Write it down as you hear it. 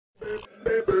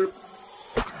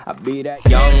I be that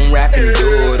young rapping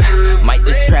dude, might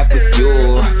just trap with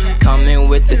you, coming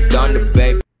with the thunder,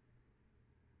 baby.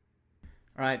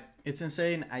 Alright, it's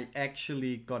insane. I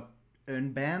actually got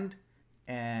unbanned,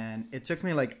 and it took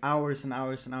me like hours and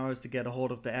hours and hours to get a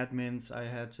hold of the admins. I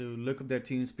had to look up their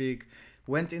TeamSpeak,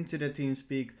 went into their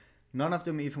TeamSpeak. None of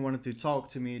them even wanted to talk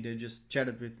to me, they just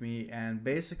chatted with me, and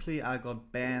basically I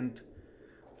got banned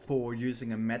for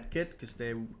using a medkit because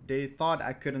they thought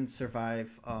I couldn't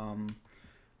survive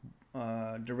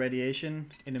the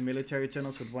radiation in the military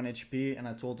tunnels with 1 HP, and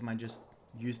I told them I just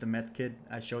used the medkit.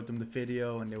 I showed them the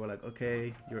video and they were like,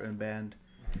 okay, you're unbanned,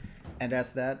 and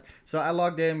that's that. So I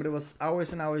logged in, but it was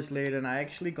hours and hours later, and I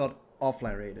actually got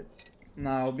offline rated.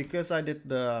 Now because I did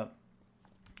the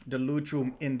loot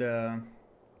room in the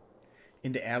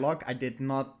airlock, I did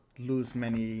not lose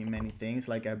many things.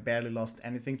 Like I barely lost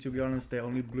anything, to be honest. They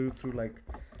only blew through like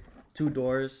 2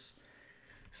 doors,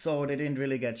 so they didn't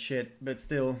really get shit, but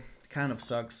still kind of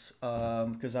sucks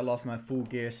because I lost my full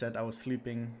gear set. I was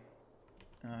sleeping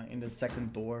in the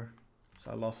 2nd door,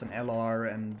 so I lost an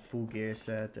LR and full gear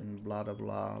set and blah blah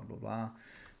blah blah blah,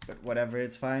 but whatever,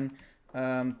 it's fine.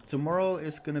 Tomorrow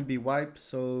is gonna be wipe,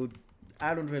 so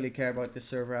I don't really care about this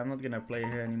server. I'm not gonna play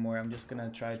here anymore. I'm just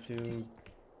gonna try to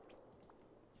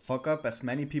fuck up as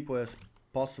many people as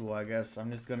possible, I guess. I'm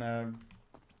just gonna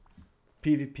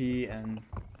PvP and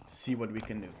see what we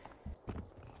can do.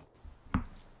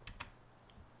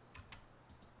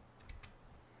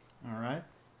 Alright.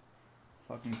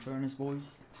 Fucking furnace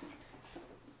boys.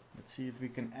 Let's see if we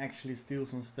can actually steal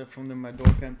some stuff from them by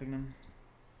door camping them.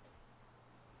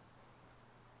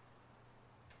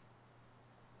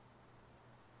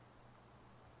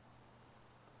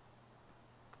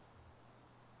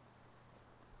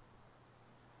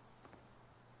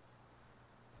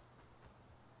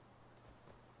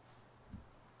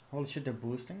 Holy shit, they're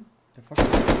boosting? The fuck?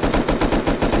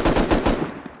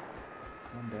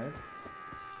 I'm dead.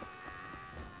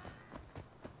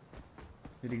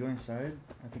 Did he go inside?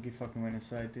 I think he fucking went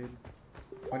inside, dude.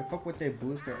 Why the fuck would they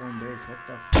boost their own base? What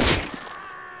the fuck?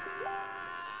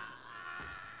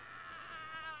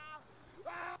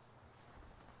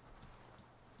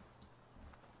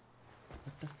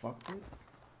 What the fuck, dude?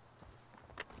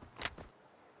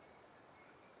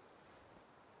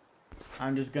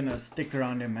 I'm just gonna stick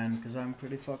around here, man, because I'm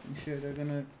pretty fucking sure they're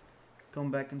gonna come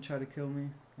back and try to kill me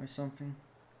or something.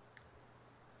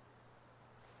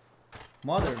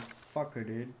 Motherfucker,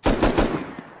 dude.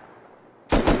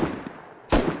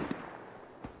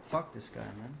 Fuck this guy,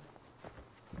 man.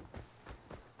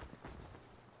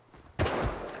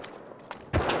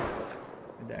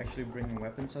 Did they actually bring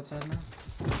weapons outside now?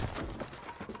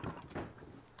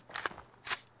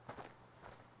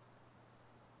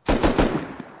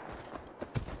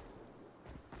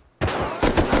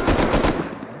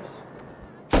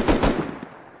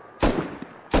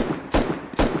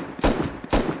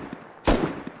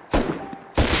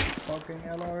 Fucking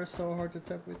LR is so hard to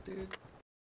tap with, dude.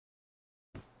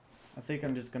 I think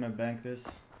I'm just gonna bank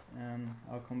this and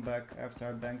I'll come back after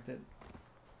I banked it.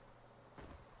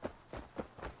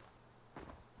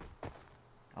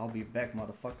 I'll be back,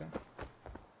 motherfucker.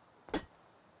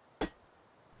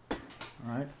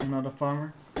 Alright, another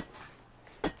farmer.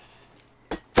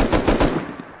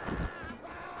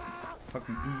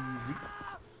 Fucking easy.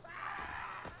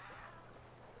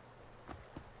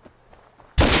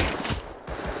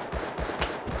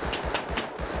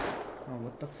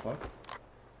 What the fuck?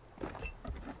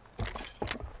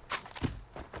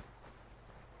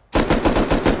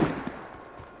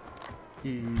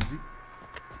 Easy.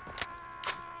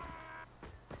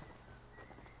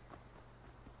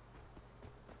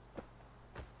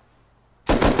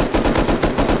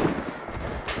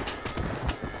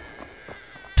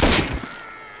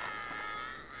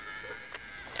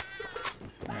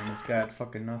 Man, this guy had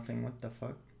fucking nothing. What the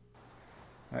fuck?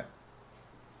 Alright.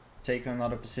 Take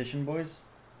another position, boys.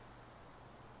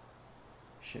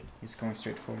 Shit, he's coming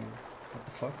straight for me. What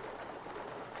the fuck?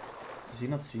 Does he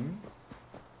not see me?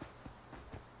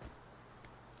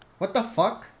 What the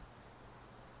fuck?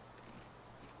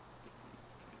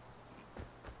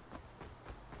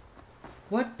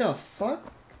 What the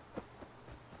fuck?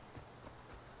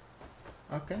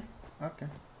 Okay, okay.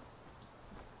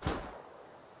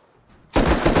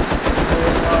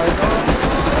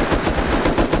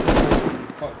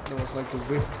 Fuck, there was like a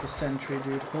whiff of the sentry,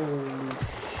 dude. Holy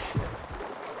shit.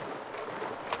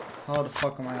 How the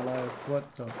fuck am I alive?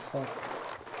 What the fuck?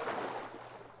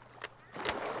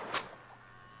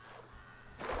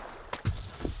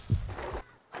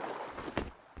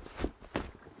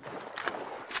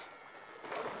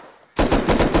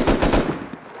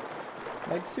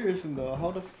 Like Seriously though,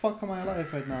 how the fuck am I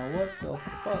alive right now? What the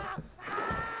fuck?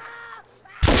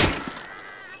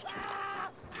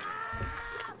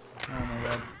 Oh my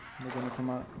god, they're gonna come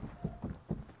out.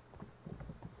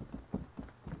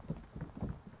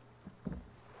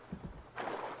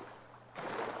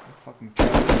 Fucking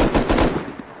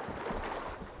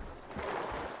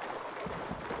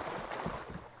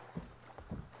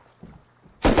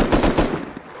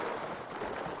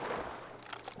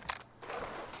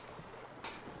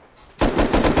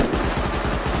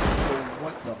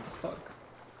what the fuck?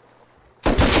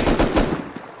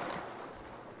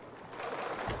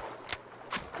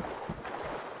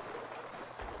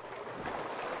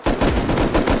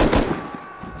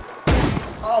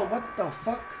 Oh, what the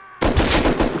fuck?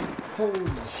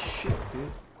 Holy shit,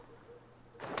 dude.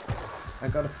 I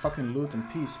got a fucking loot in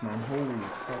peace, man. Holy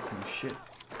fucking shit.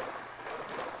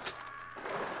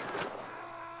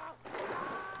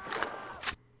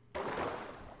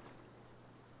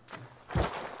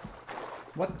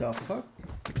 What the fuck?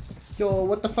 Yo,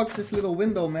 what the fuck's this little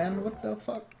window, man? What the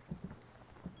fuck?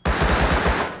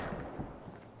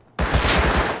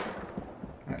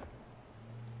 Alright.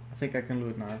 I think I can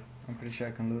loot now. I'm pretty sure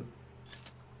I can loot.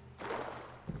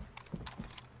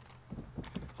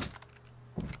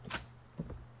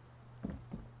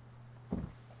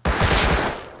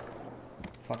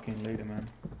 Fucking later, man.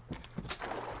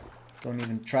 Don't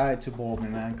even try to ball me,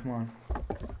 man. Come on.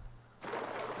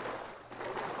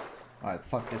 Alright,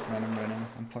 fuck this, man. I'm running.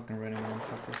 I'm fucking running, man.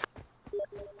 Fuck this.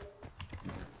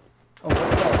 Oh, what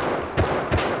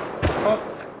the fuck?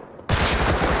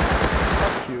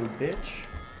 Fuck you, bitch.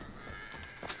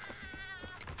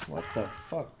 What the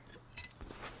fuck?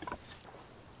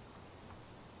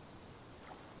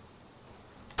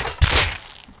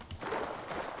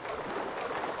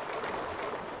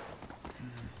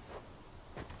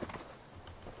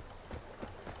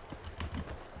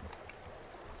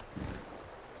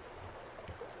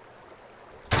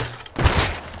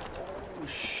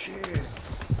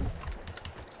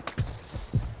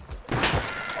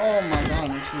 Oh my god, it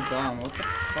makes me down. What the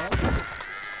fuck?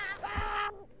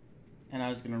 And I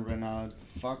was gonna run out.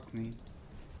 Fuck me.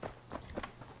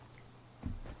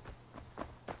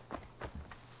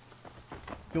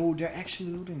 Yo, they're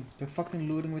actually looting. They're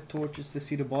fucking looting with torches to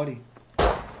see the body.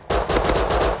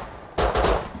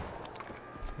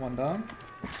 One down.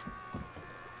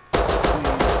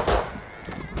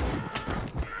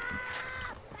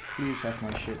 Please have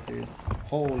my shit, dude.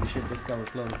 Holy shit, this guy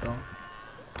was loaded, though.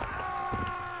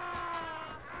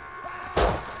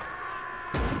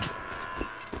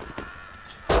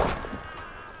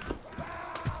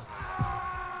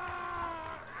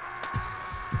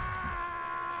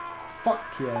 Fuck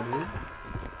yeah, dude.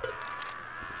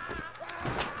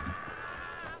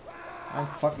 I'm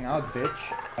fucking out,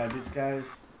 bitch. These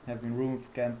guys have been roof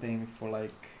camping for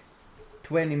like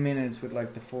 20 minutes with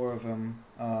like the 4 of them.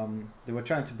 They were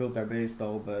trying to build their base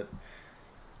though, but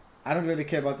I don't really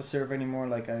care about the server anymore.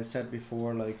 Like I said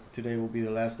before, like today will be the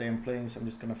last day I'm playing, so I'm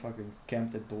just gonna fucking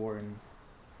camp the door and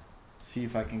see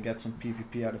if I can get some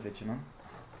PvP out of it, you know?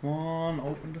 Come on,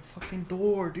 open the fucking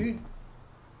door, dude.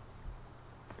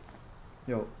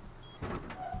 Yo.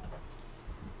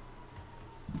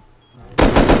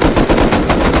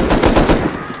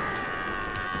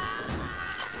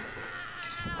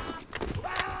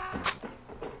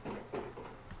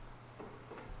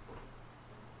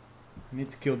 I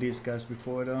need to kill these guys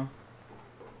before though.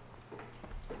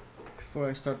 Before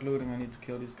I start looting, I need to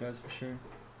kill these guys for sure.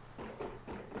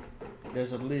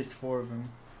 There's at least 4 of them.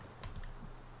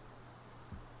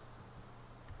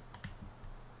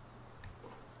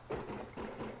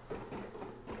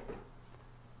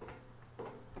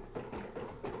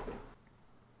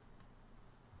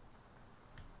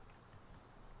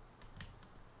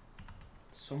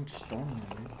 So much stone,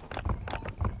 dude.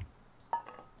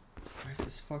 Where's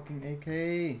this fucking AK?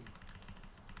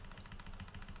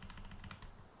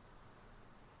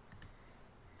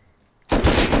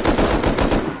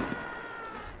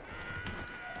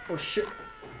 Oh shit.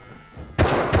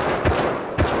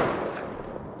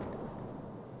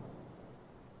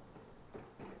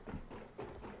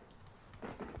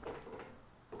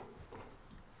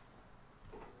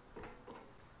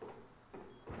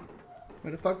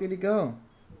 Where the fuck did he go?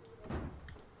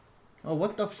 Oh,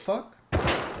 what the fuck?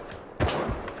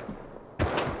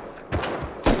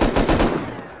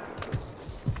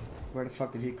 Where the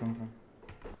fuck did he come from?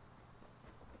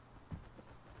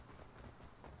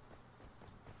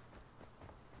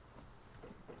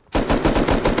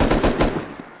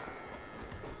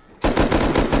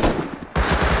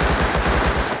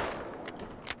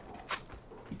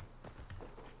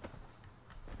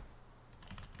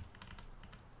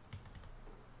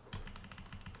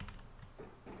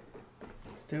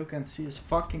 Still can't see his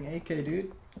fucking AK,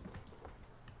 dude.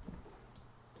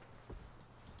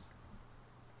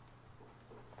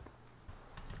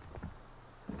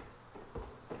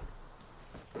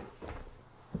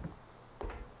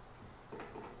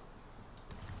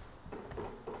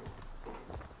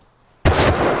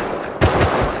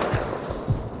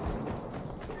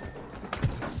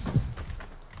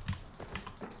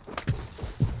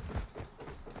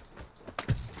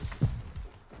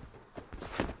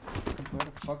 Where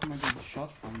the fuck am I getting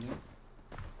shot from, dude?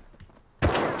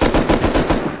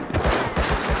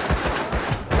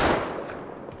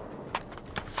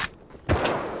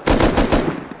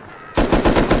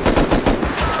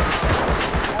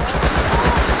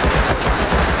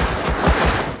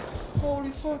 Holy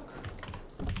fuck!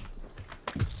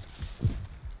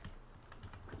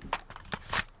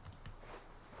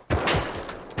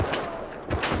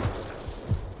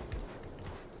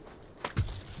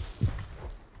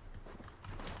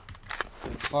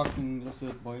 Fucking, let's do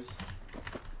it, boys.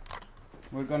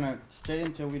 We're gonna stay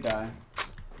until we die.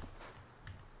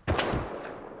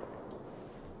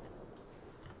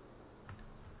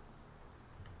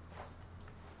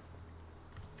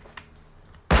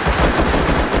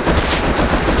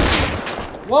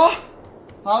 What?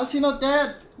 How is he not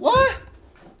dead? What?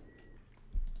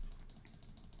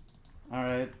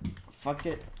 Alright, fuck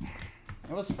it.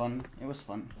 It was fun. It was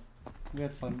fun. We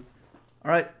had fun.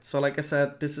 Alright, so like I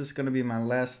said, this is gonna be my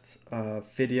last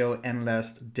video and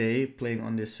last day playing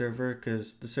on this server,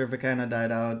 because the server kinda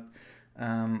died out.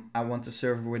 I want a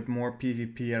server with more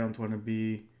PvP. I don't want to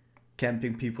be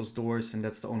camping people's doors, and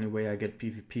that's the only way I get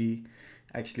PvP.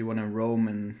 I actually want to roam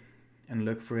and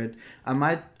look for it. I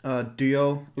might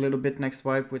duo a little bit next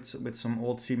wipe with some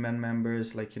old Seaman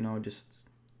members, like, you know, just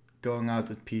going out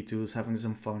with P2s, having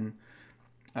some fun.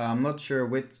 I'm not sure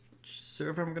which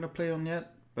server I'm gonna play on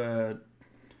yet, but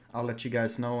I'll let you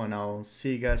guys know, and I'll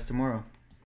see you guys tomorrow.